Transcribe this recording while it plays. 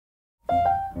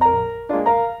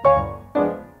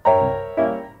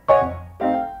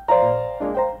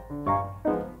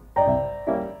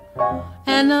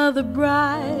Another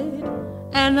bright,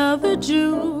 another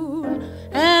June,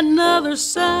 another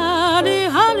sunny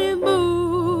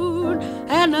honeymoon,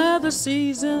 another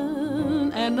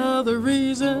season, another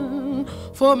reason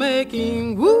for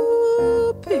making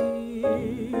whoopee.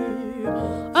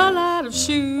 A lot of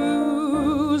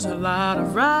shoes, a lot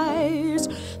of rice.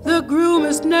 The groom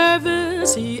is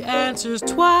nervous, he answers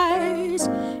twice.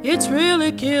 It's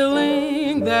really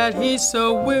killing that he's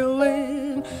so willing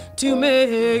to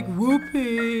make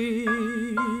whoopee.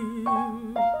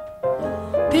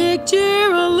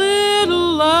 Picture a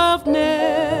little love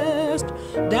nest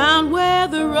down where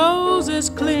the roses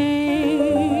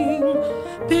cling.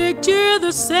 Picture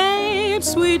the same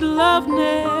sweet love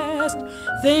nest.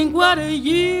 Think what a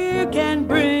year can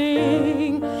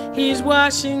bring. He's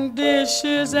washing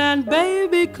dishes and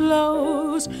baby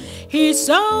clothes. He's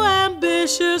so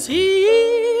ambitious,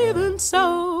 he even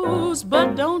sews.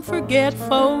 But don't forget,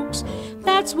 folks,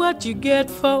 that's what you get,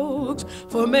 folks,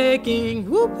 for making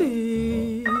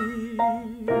whoopee.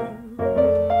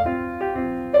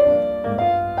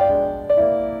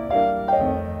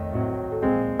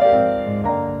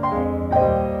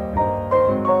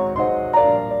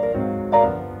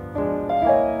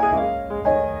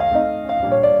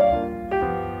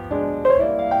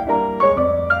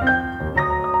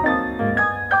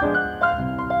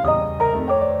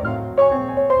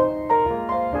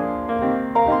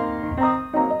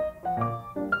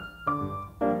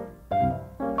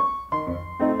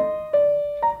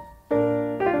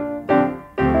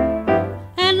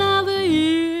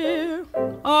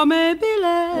 Or maybe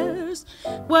less.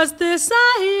 What's this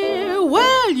I hear?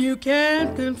 Well, you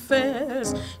can't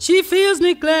confess. She feels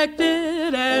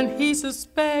neglected and he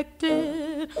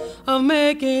suspected of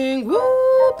making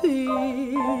whoopee.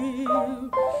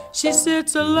 She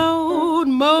sits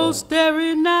alone most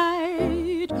every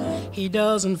night. He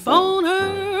doesn't phone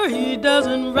her, he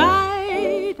doesn't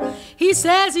write. He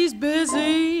says he's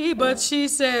busy, but she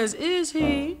says, is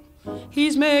he?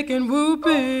 He's making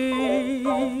whoopee.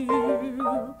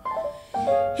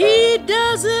 He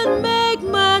doesn't make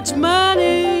much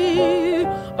money,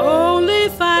 only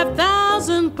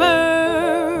 5,000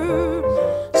 per.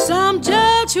 Some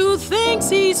judge who thinks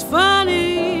he's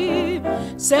funny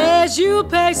says you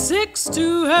pay 6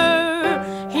 to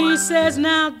her. He says,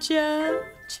 now judge,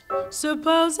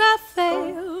 suppose I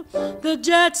fail. The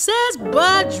judge says,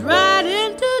 budge right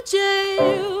into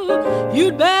jail.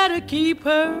 You'd better keep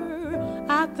her.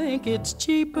 I think it's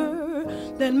cheaper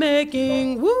than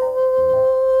making whoopee.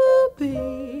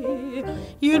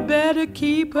 You'd better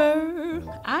keep her.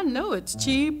 I know it's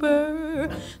cheaper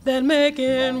than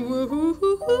making whoopee.